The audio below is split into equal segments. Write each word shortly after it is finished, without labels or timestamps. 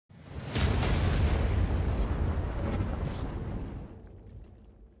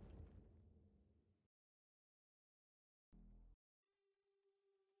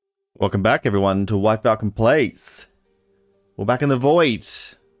Welcome back, everyone, to WhiteFalcon Plays. We're back in the Void.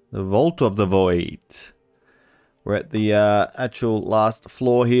 The Vault of the Void. We're at the actual last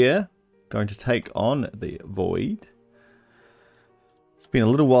floor here. Going to take on the Void. It's been a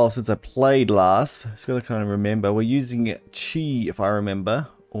little while since I played last. I've got to kind of remember. We're using Chi, if I remember.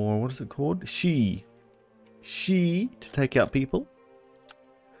 Or what is it called? She. She to take out people.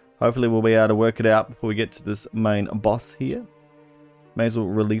 Hopefully we'll be able to work it out before we get to this main boss here. May as well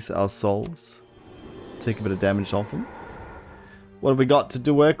release our souls. Take a bit of damage off them. What have we got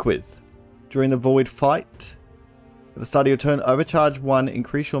to work with? During the Void fight. At the start of your turn, overcharge 1.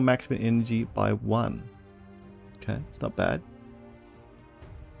 Increase your maximum energy by 1. Okay, it's not bad.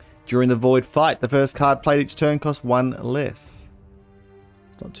 During the Void fight, the first card played each turn costs 1 less.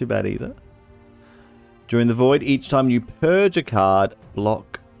 It's not too bad either. During the Void, each time you purge a card,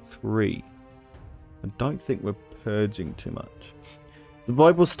 block 3. I don't think we're purging too much. The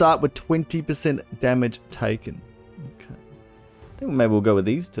Void will start with 20% damage taken. Okay. I think maybe we'll go with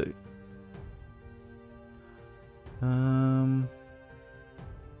these two.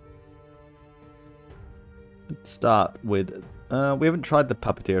 Let's start with... we haven't tried the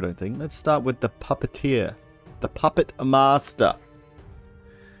Puppeteer, I don't think. Let's start with the Puppeteer. The Puppet Master.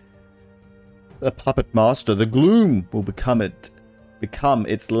 The Puppet Master. The gloom will become its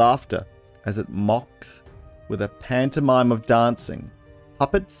laughter as it mocks with a pantomime of dancing.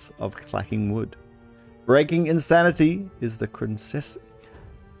 Puppets of clacking wood. Breaking insanity is the crescendo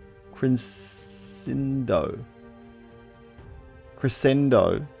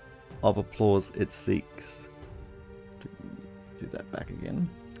of applause it seeks. Do that back again.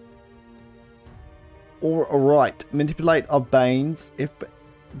 Alright, manipulate of Banes. If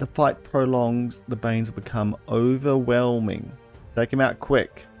the fight prolongs, the Banes will become overwhelming. Take him out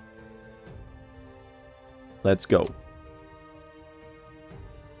quick. Let's go.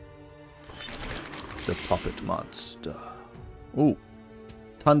 The Puppet Monster. Ooh.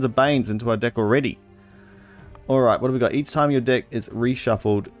 Tons of Banes into our deck already. Alright, what have we got? Each time your deck is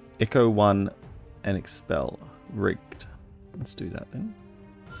reshuffled, echo 1 and expel. Rigged. Let's do that then.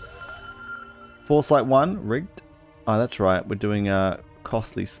 Foresight 1, rigged. Oh, that's right. We're doing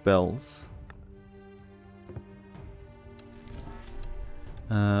costly spells.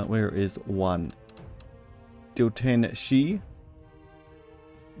 Where is 1? Deal 10 Shi.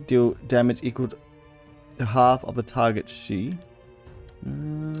 Deal damage equal to half of the target Shi.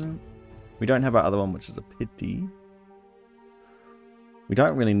 We don't have our other one, which is a pity. We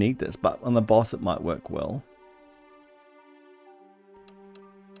don't really need this, but on the boss it might work well.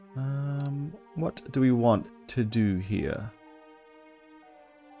 What do we want to do here?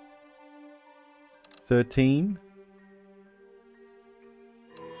 13.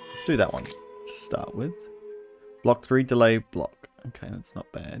 Let's do that one to start with. Block 3, delay, block. Okay, that's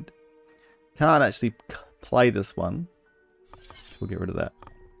not bad. Can't actually play this one. We'll get rid of that.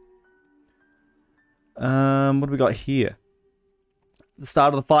 What do we got here? At the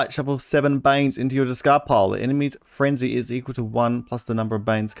start of the fight, shuffle 7 Banes into your discard pile. The enemy's frenzy is equal to 1 plus the number of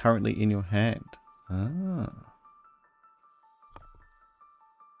Banes currently in your hand. Ah.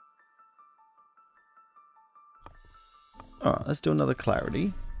 Alright, let's do another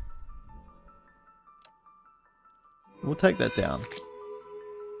clarity. We'll take that down.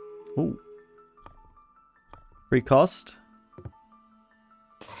 Ooh. Free cost.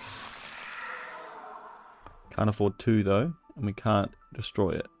 Can't afford 2 though, and we can't destroy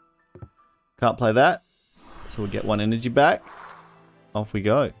it. Can't play that, so we'll get 1 energy back. Off we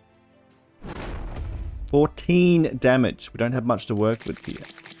go. 14 damage. We don't have much to work with here.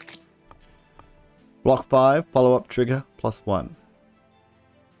 Block 5, follow-up trigger, +1.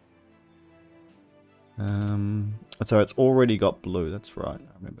 So it's already got blue, that's right,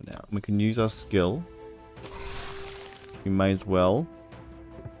 I remember now. And we can use our skill. So we may as well.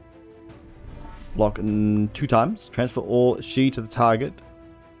 Block 2 times. Transfer all Shi to the target.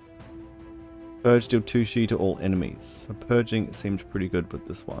 Purge, deal 2 Shi to all enemies. So purging seems pretty good with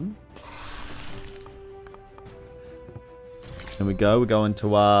this one. There we go. We go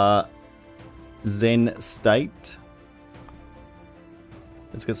into our Zen state.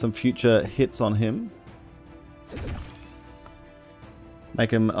 Let's get some future hits on him. Make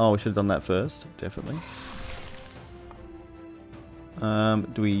him... Oh, we should have done that first. Definitely.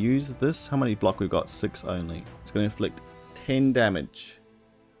 Do we use this? How many block we've got? 6 only. It's going to inflict 10 damage.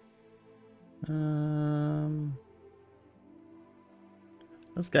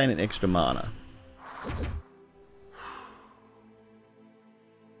 Let's gain an extra mana.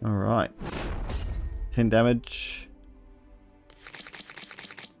 Alright. 10 damage.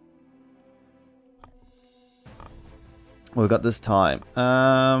 We've got this time.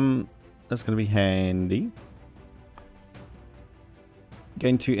 That's going to be handy.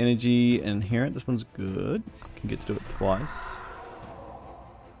 Gain 2 energy inherent. This one's good. Can get to do it twice.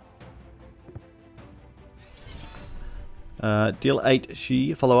 Deal 8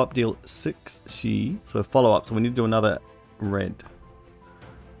 she. Follow up, deal 6 she. So follow up. So we need to do another red.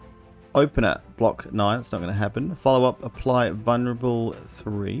 Opener, block 9. It's not going to happen. Follow up, apply vulnerable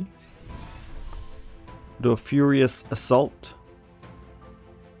 3. Do a furious assault.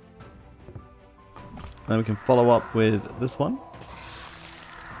 Then we can follow up with this one.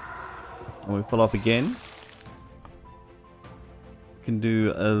 And we follow up again. We can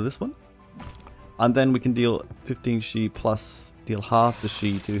do this one. And then we can deal 15 she plus deal half the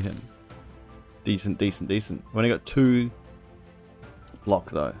she to him. Decent, decent, decent. We've only got 2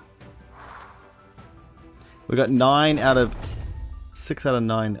 block though. We got 6 out of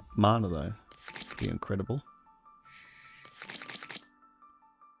 9 mana though. Pretty incredible.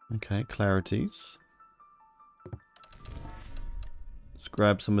 Okay, clarities. Let's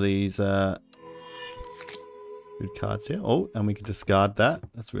grab some of these good cards here. Oh, and we can discard that.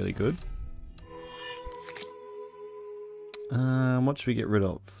 That's really good. What should we get rid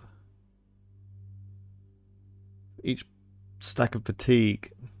of? Each stack of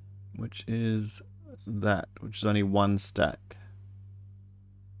fatigue, which is that, which is only 1 stack.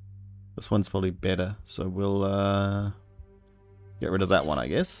 This one's probably better, so we'll get rid of that one, I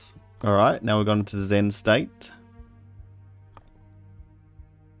guess. Alright, now we're going to Zen state.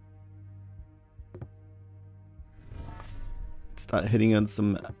 Start hitting on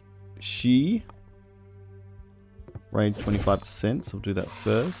some she. Range 25%, so we'll do that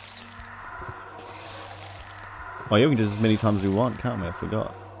first. Oh yeah, we can do this as many times as we want, can't we? I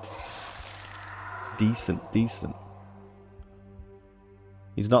forgot. Decent, decent.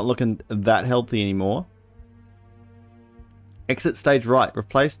 He's not looking that healthy anymore. Exit stage right.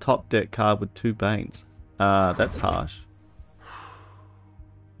 Replace top deck card with 2 Banes. That's harsh.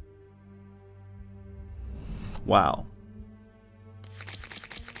 Wow.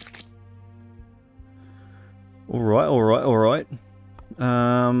 Alright, alright, alright.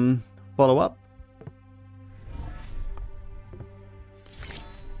 Follow up.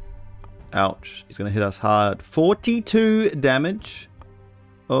 Ouch. He's going to hit us hard. 42 damage.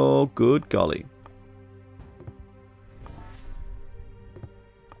 Oh, good golly.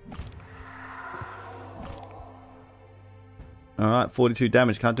 Alright, 42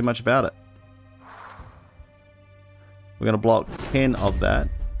 damage. Can't do much about it. We're going to block 10 of that.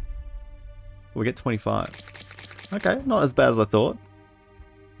 We get 25. Okay, not as bad as I thought.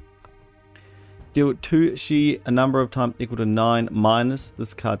 Deal 2 she a number of times equal to 9 minus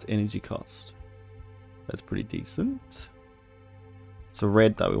this card's energy cost. That's pretty decent. It's a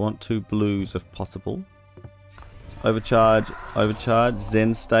red though. We want 2 blues if possible. It's overcharge, overcharge,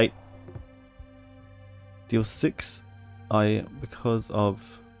 Zen state. Deal 6. Because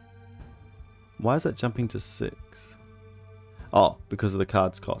of... Why is that jumping to 6? Oh, because of the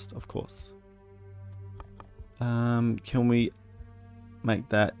card's cost, of course. Can we make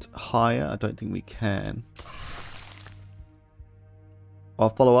that higher? I don't think we can. I'll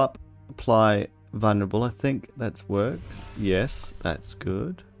follow up, apply vulnerable. I think that works. Yes, that's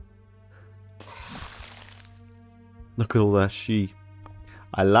good. Look at all that she.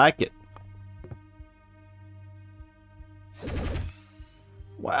 I like it.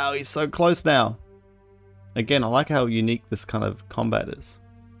 Wow, he's so close now. Again, I like how unique this kind of combat is.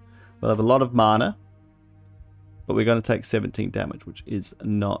 We'll have a lot of mana. But we're going to take 17 damage, which is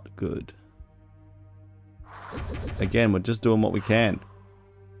not good. Again, we're just doing what we can.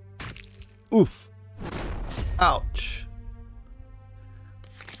 Oof. Ouch.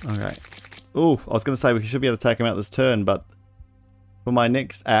 Okay. Ooh, I was going to say we should be able to take him out this turn, but for my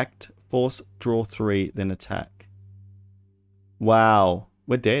next act, force, draw 3, then attack. Wow.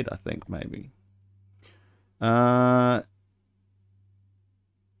 We're dead, I think, maybe.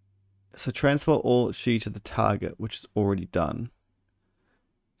 So transfer all she to the target, which is already done.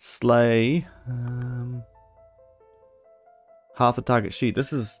 Slay. Half the target she.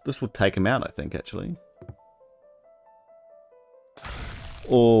 This will take him out, I think, actually.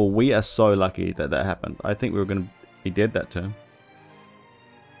 Oh, we are so lucky that that happened. I think we were going to be dead that turn.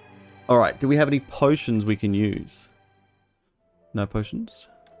 Alright, do we have any potions we can use? No potions?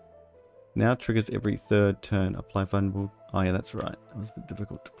 Now triggers every 3rd turn. Apply vulnerable. Oh yeah, that's right. It was a bit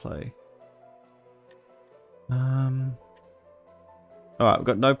difficult to play. Alright, we've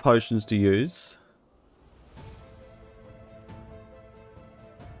got no potions to use.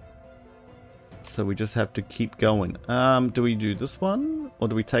 So we just have to keep going. Do we do this one? Or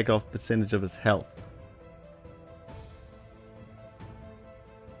do we take off percentage of his health?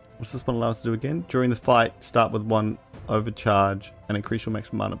 What's this one allow us to do again? During the fight, start with 1 overcharge and increase your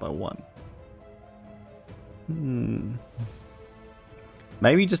max mana by 1.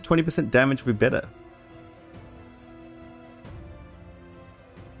 Maybe just 20% damage would be better.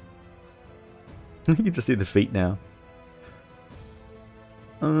 You can just see the feet now.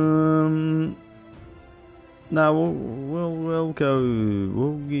 No, we'll go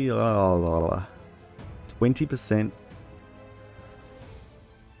 20%.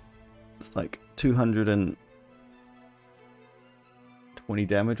 It's like 220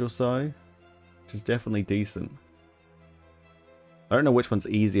 damage or so, which is definitely decent. I don't know which one's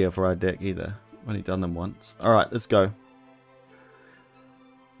easier for our deck either. I've only done them once. Alright, let's go.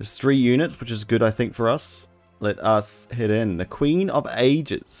 There's 3 units, which is good, I think, for us. Let us head in. The Queen of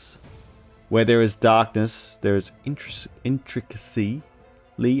Ages. Where there is darkness, there is intricacily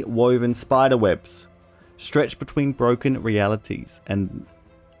woven spider webs, stretched between broken realities, and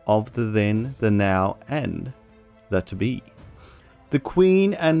of the then, the now, and the to be. The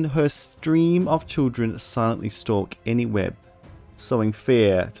Queen and her stream of children silently stalk any web, sowing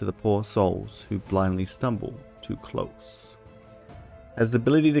fear to the poor souls who blindly stumble too close. Has the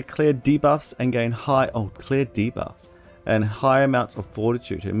ability to clear debuffs and gain clear debuffs and high amounts of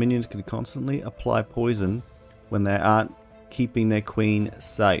fortitude. Her minions can constantly apply poison when they aren't keeping their queen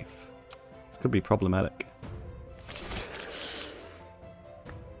safe. This could be problematic.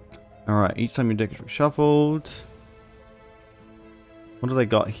 Alright, each time your deck is reshuffled. What do they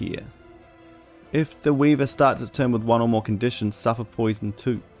got here? If the Weaver starts its turn with 1 or more conditions, suffer poison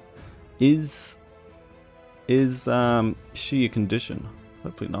too. Is she a condition?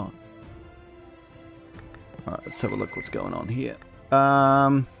 Hopefully not. Alright, let's have a look what's going on here.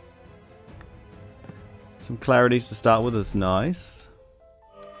 Some clarities to start with is nice.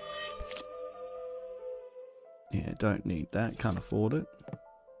 Yeah, don't need that, can't afford it.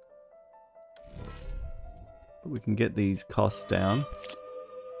 But we can get these costs down.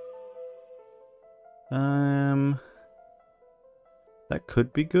 That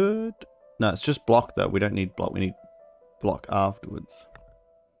could be good. No, it's just block though. We don't need block. We need block afterwards.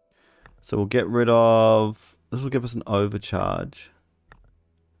 So we'll get rid of... This will give us an overcharge.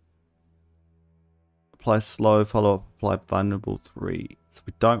 Apply slow, follow up, apply vulnerable 3. So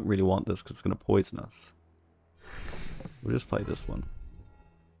we don't really want this because it's going to poison us. We'll just play this one.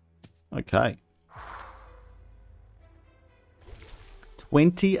 Okay.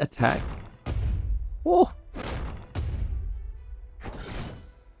 20 attack. Oh.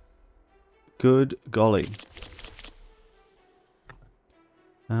 Good golly.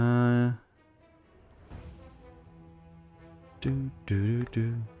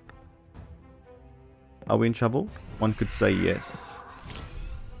 Are we in trouble? One could say yes.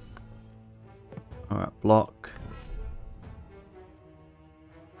 Alright, block.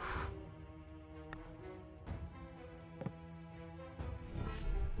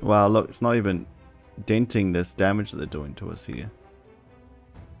 Wow, look, it's not even denting this damage that they're doing to us here.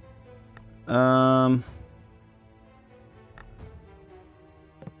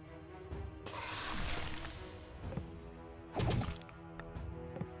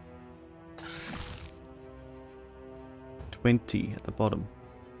 20 at the bottom.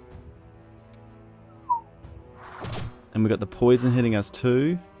 And we got the poison hitting us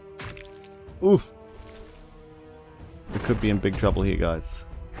too. Oof. We could be in big trouble here, guys.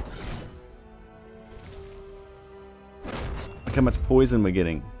 Look how much poison we're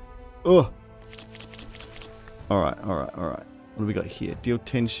getting. Oh. Alright, alright, alright. What do we got here? Deal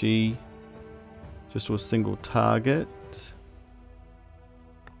 10 Shi just to a single target.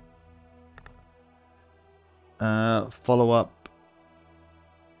 Follow up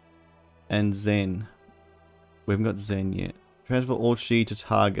and Zen. We haven't got Zen yet. Transfer all Shi to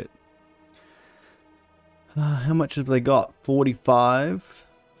target. How much have they got? 45.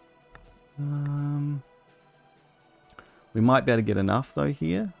 We might be able to get enough though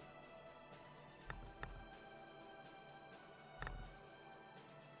here.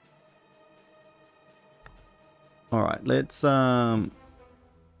 Alright, let's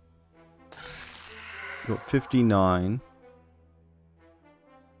got 59.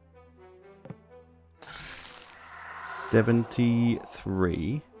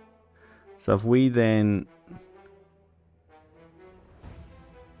 73. So if we then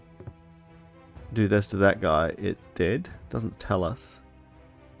do this to that guy, it's dead. Doesn't tell us.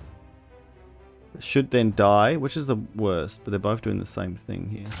 It should then die, which is the worst, but they're both doing the same thing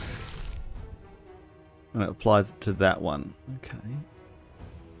here. And it applies it to that one. Okay.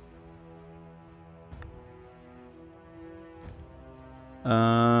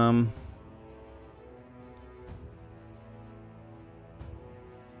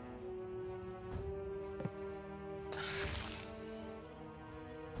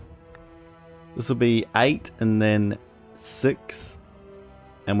 This will be 8 and then 6.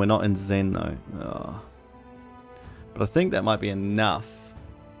 And we're not in Zen though. Oh. But I think that might be enough.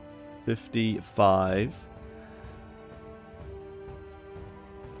 55.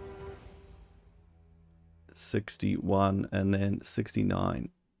 61 and then 69.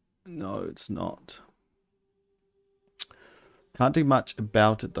 No, it's not. Can't do much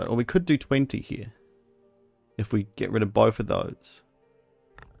about it though. Or we could do 20 here. If we get rid of both of those.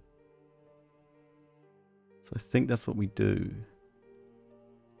 So I think that's what we do.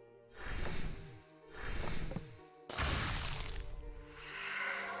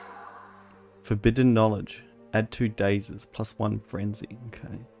 Forbidden knowledge. Add 2 dazes plus 1 frenzy.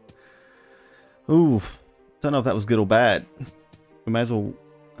 Okay. Ooh. Don't know if that was good or bad. We may as well...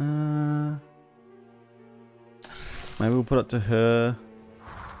 maybe we'll put it to her.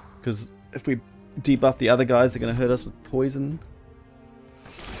 Because if we debuff the other guys, they're going to hurt us with poison.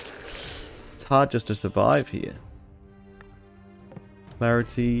 It's hard just to survive here.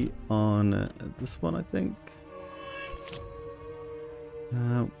 Clarity on this one, I think.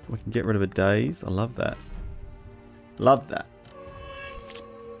 We can get rid of a daze. I love that. Love that.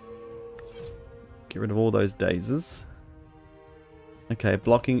 Get rid of all those dazes. Okay,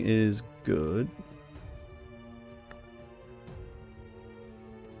 blocking is good.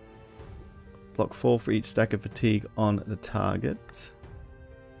 Block 4 for each stack of fatigue on the target.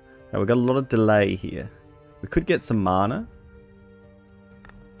 Okay, we've got a lot of delay here. We could get some mana.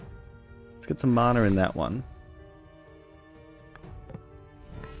 Let's get some mana in that one.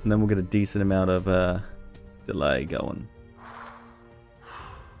 And then we'll get a decent amount of delay going.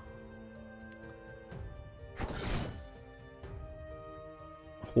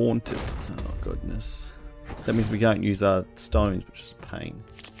 Haunted. Oh, goodness. That means we can't use our stones, which is a pain.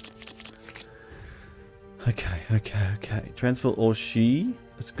 Okay. Transfer or she.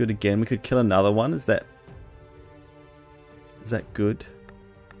 That's good again. We could kill another one. Is that good?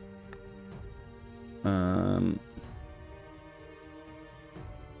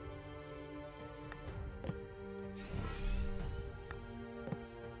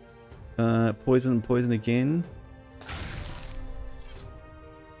 Poison again.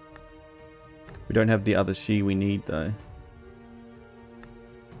 We don't have the other she we need though.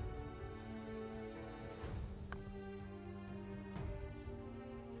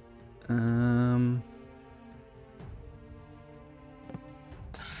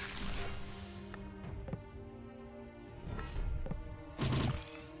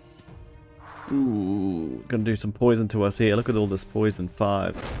 Ooh, gonna do some poison to us here. Look at all this poison.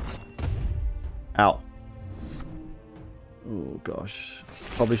 5. Ow. Oh gosh.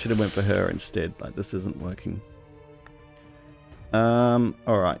 Probably should have went for her instead. Like, this isn't working.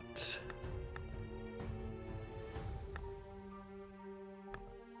 Alright.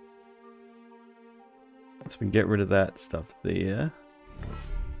 So we can get rid of that stuff there.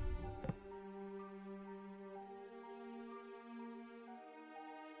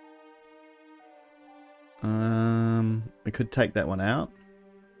 We could take that one out.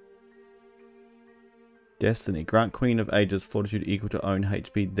 Destiny. Grant Queen of Ages fortitude equal to own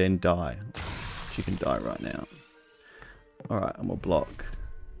HP, then die. She can die right now. Alright, and we'll block.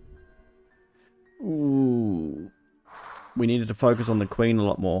 Ooh. We needed to focus on the Queen a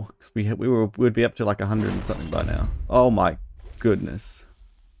lot more. Because we'd be up to like 100 and something by now. Oh my goodness.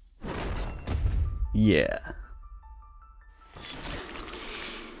 Yeah.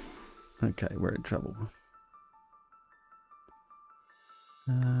 Okay, we're in trouble.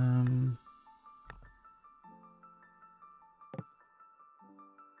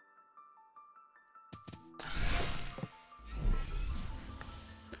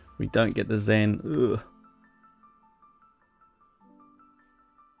 We don't get the Zen. Ugh.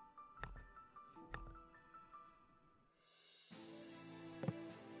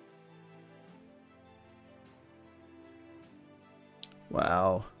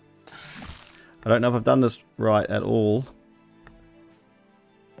 Wow. I don't know if I've done this right at all.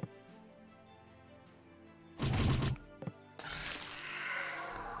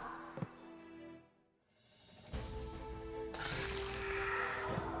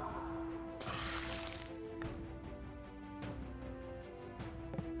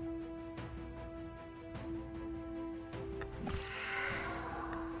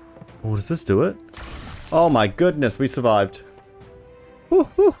 Oh, does this do it? Oh my goodness, we survived. Woo,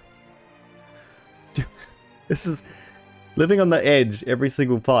 woo. Dude, this is living on the edge every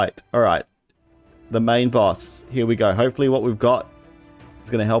single fight. Alright. The main boss. Here we go. Hopefully what we've got is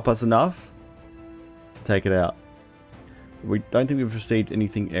going to help us enough to take it out. We don't think we've received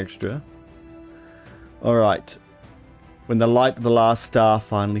anything extra. Alright. When the light of the last star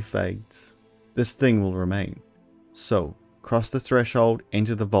finally fades. this thing will remain. So, cross the threshold,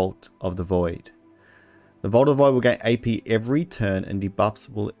 enter the Vault of the Void. The Vault of the Void will gain AP every turn and debuffs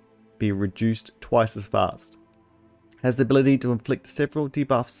will be reduced twice as fast. Has the ability to inflict several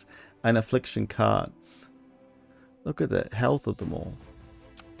debuffs and affliction cards. Look at the health of them all.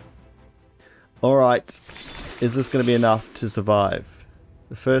 Alright, is this going to be enough to survive?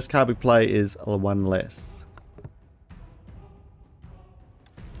 The first card we play is a 1 less.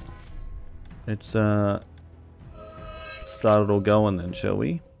 Let's start it all going then, shall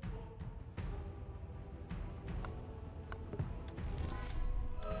we?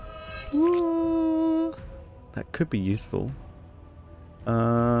 Ooh, that could be useful.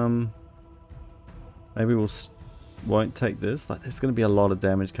 Maybe we'll won't take this. Like, there's going to be a lot of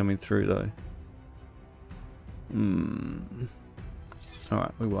damage coming through though.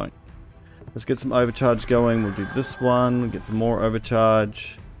 Alright, we won't. Let's get some overcharge going. We'll do this one. We'll get some more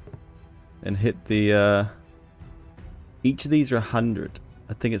overcharge. And hit the... each of these are 100.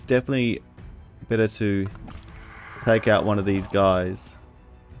 I think it's definitely better to take out one of these guys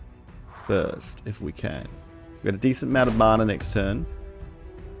first, if we can. We've got a decent amount of mana next turn.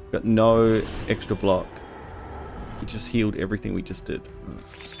 We've got no extra block. We just healed everything we just did.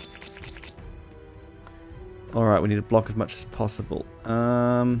 Alright, we need to block as much as possible.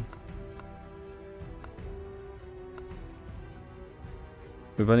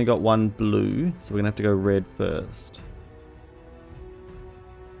 We've only got one blue, so we're going to have to go red first.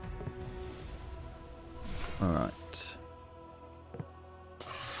 Alright.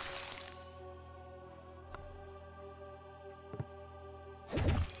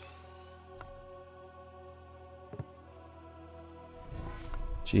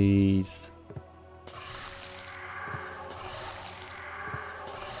 Jeez.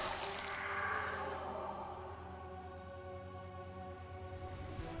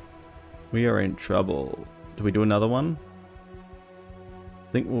 We are in trouble. Do we do another one?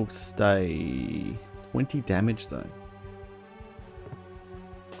 I think we'll stay 20 damage though.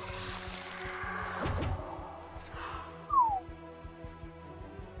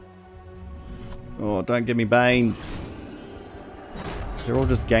 Oh, don't give me Banes. They're all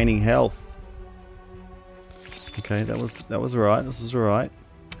just gaining health. Okay, that was alright. This was alright.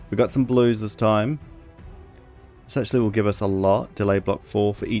 We got some blues this time. This actually will give us a lot. Delay block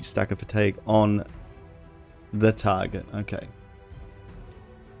 4 for each stack of fatigue on the target. Okay.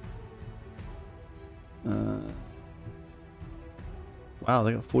 Wow,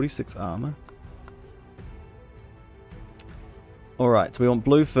 they got 46 armor. Alright, so we want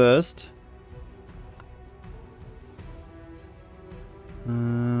blue first.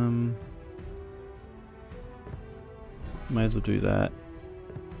 May as well do that.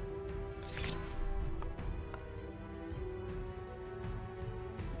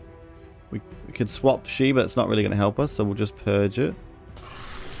 We could swap she, but it's not really going to help us, so we'll just purge it.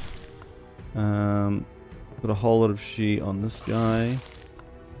 Put a whole lot of she on this guy.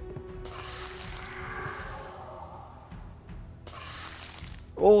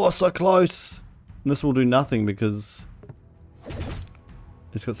 Oh, so close! And this will do nothing because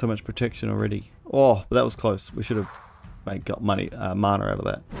it's got so much protection already. Oh, but that was close. We should have got money, mana out of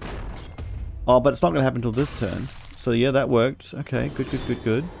that. Oh, but it's not going to happen until this turn. So yeah, that worked. Okay, good, good, good,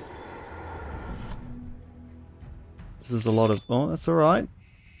 good. This is a lot of... Oh, that's alright.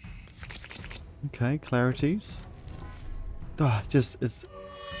 Okay, clarities. Oh, just... it's...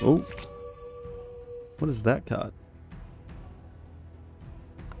 Oh. What is that card?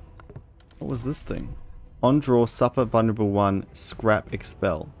 What was this thing? On draw, suffer vulnerable 1, scrap,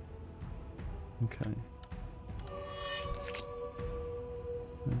 expel. Okay.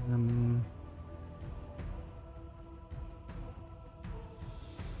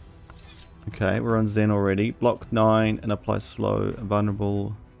 Okay, we're on Zen already. Block 9 and apply slow.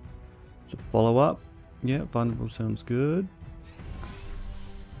 Vulnerable. Is it follow up? Yeah, vulnerable sounds good.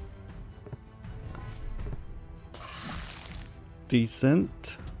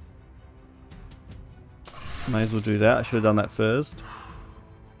 Decent. May as well do that. I should have done that first.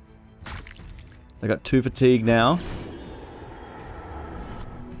 I got 2 fatigue now.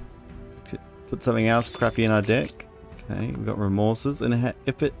 Put something else crappy in our deck. Okay, we've got remorses.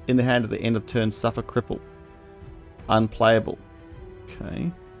 If it in the hand at the end of turn, suffer cripple. Unplayable. Okay.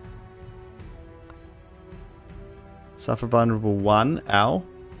 Suffer vulnerable 1, ow.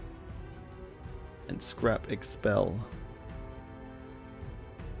 And scrap expel.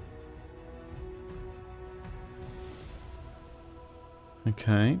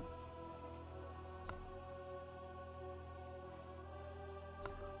 Okay.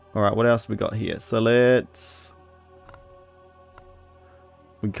 Alright, what else we got here? So let's...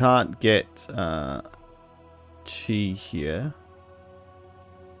 We can't get Chi here.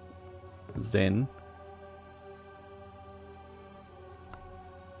 Zen.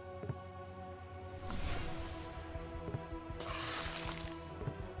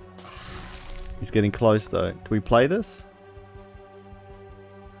 He's getting close though. Do we play this?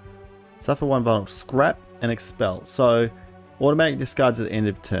 Suffer one vulnerable. Scrap and expel. So automatic discards at the end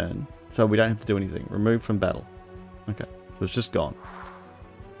of turn. So we don't have to do anything. Remove from battle. Okay. So it's just gone.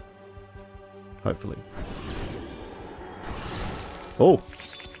 Hopefully. Oh!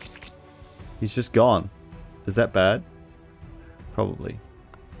 He's just gone. Is that bad? Probably.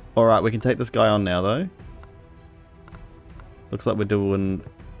 Alright, we can take this guy on now though. Looks like we're doing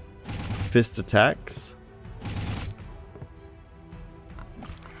fist attacks.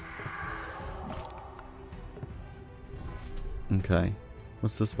 Okay.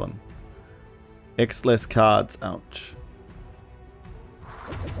 What's this one? X less cards. Ouch.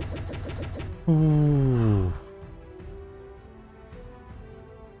 Ooh.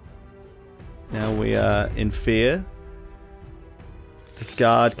 Now we are in fear.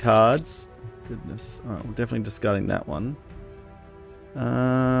 Discard cards. Goodness. Alright, we're definitely discarding that one.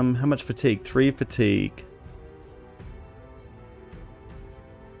 How much fatigue? 3 fatigue.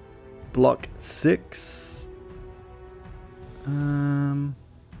 Block 6.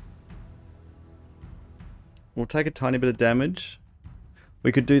 We'll take a tiny bit of damage.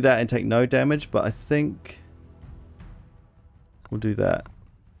 We could do that and take no damage, but I think we'll do that.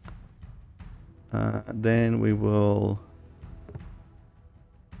 Then we will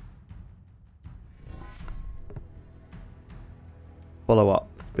follow up.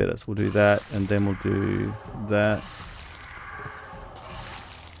 It's better, so we'll do that, and then we'll do that.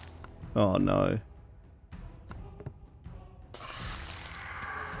 Oh no.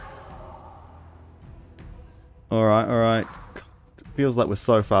 Alright, alright. Feels like we're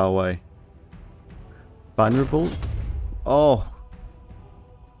so far away. Vulnerable? Oh.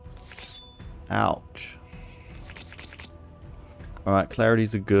 Ouch. Alright,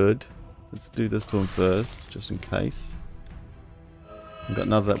 clarities are good. Let's do this to him first, just in case. We've got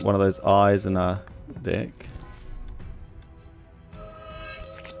another one of those eyes in our deck.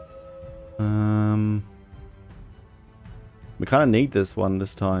 We kind of need this one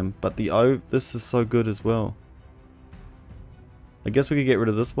this time, but the this is so good as well. I guess we could get rid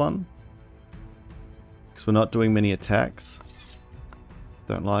of this one, because we're not doing many attacks.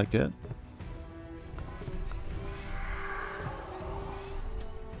 Don't like it.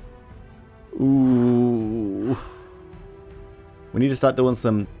 Ooh. We need to start doing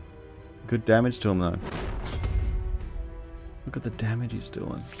some good damage to him though. Look at the damage he's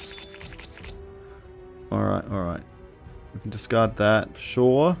doing. Alright, alright. We can discard that,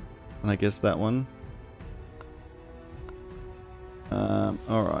 sure. And I guess that one.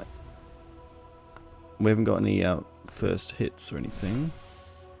 Alright. We haven't got any first hits or anything.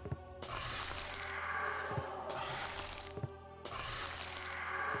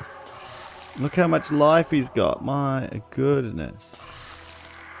 Look how much life he's got. My goodness.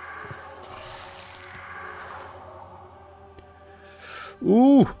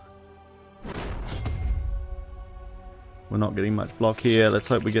 Ooh! We're not getting much block here. Let's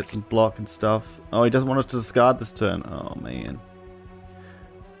hope we get some block and stuff. Oh, he doesn't want us to discard this turn. Oh, man.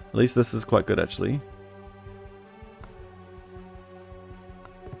 At least this is quite good, actually.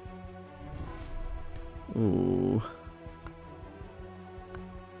 Ooh.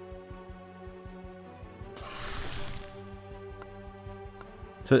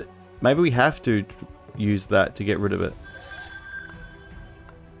 So, maybe we have to use that to get rid of it.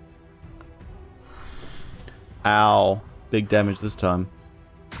 Ow. Big damage this time.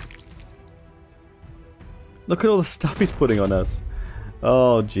 Look at all the stuff he's putting on us.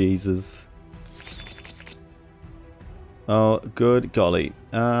 Oh, Jesus. Oh, good golly.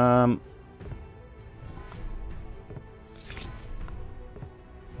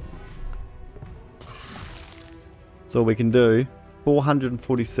 So we can do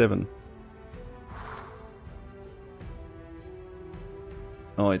 447.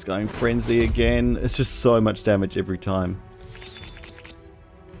 Oh, he's going frenzy again. It's just so much damage every time.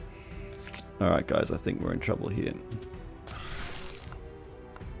 Alright guys, I think we're in trouble here.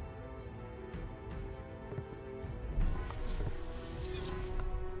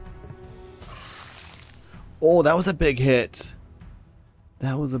 Oh, that was a big hit.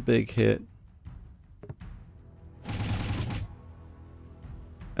 That was a big hit.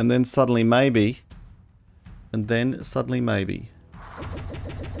 And then suddenly maybe. And then suddenly maybe.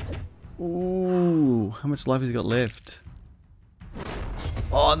 Ooh, how much life has he got left?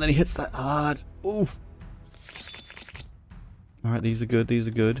 Oh, and then he hits that hard. Ooh. Alright, these are good, these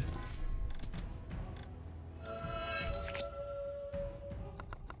are good.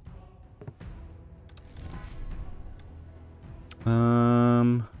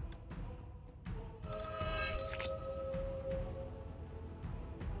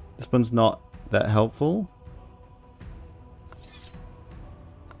 This one's not that helpful.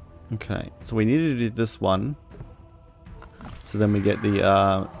 Okay, so we need to do this one. So then we get the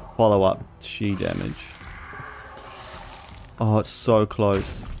follow-up chi damage. Oh, it's so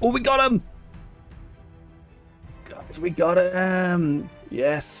close. Oh, we got him! Guys, we got him!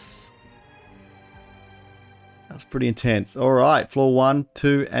 Yes! That was pretty intense. Alright, floor 1,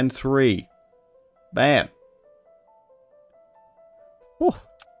 2, and 3. Bam! Whew.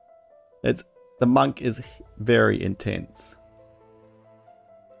 The monk is very intense.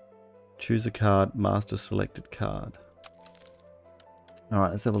 Choose a card, master selected card. Alright,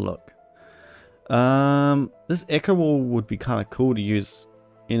 let's have a look. This echo wall would be kind of cool to use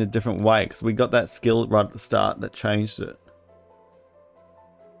in a different way, because we got that skill right at the start that changed it.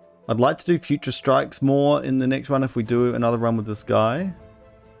 I'd like to do future strikes more in the next run if we do another run with this guy.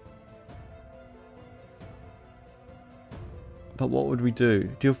 But what would we do?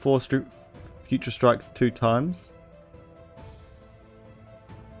 Deal 4 future strikes 2 times?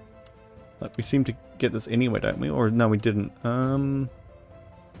 Like, we seem to get this anyway, don't we? Or no, we didn't. Well,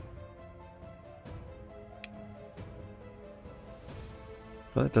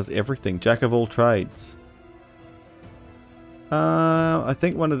 that does everything. Jack of all trades. I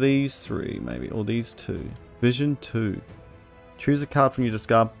think one of these 3, maybe. Or these 2. Vision 2. Choose a card from your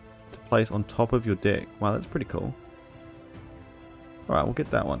discard to place on top of your deck. Wow, that's pretty cool. Alright, we'll get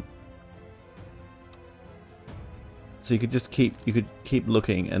that one. So you could just keep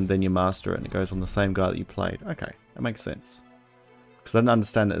looking and then you master it and it goes on the same guy that you played. Okay, that makes sense. Because I didn't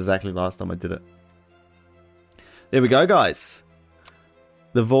understand that exactly last time I did it. There we go, guys.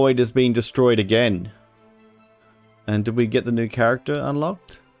 The void has been destroyed again. And did we get the new character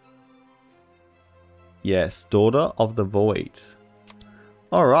unlocked? Yes, Daughter of the Void.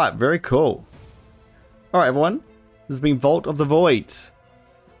 Alright, very cool. Alright, everyone. This has been Vault of the Void.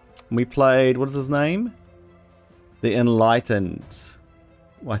 We played, what is his name? The Enlightened.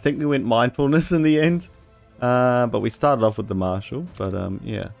 Well, I think we went mindfulness in the end. But we started off with the Marshal. But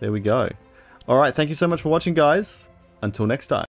yeah, there we go. Alright, thank you so much for watching, guys. Until next time.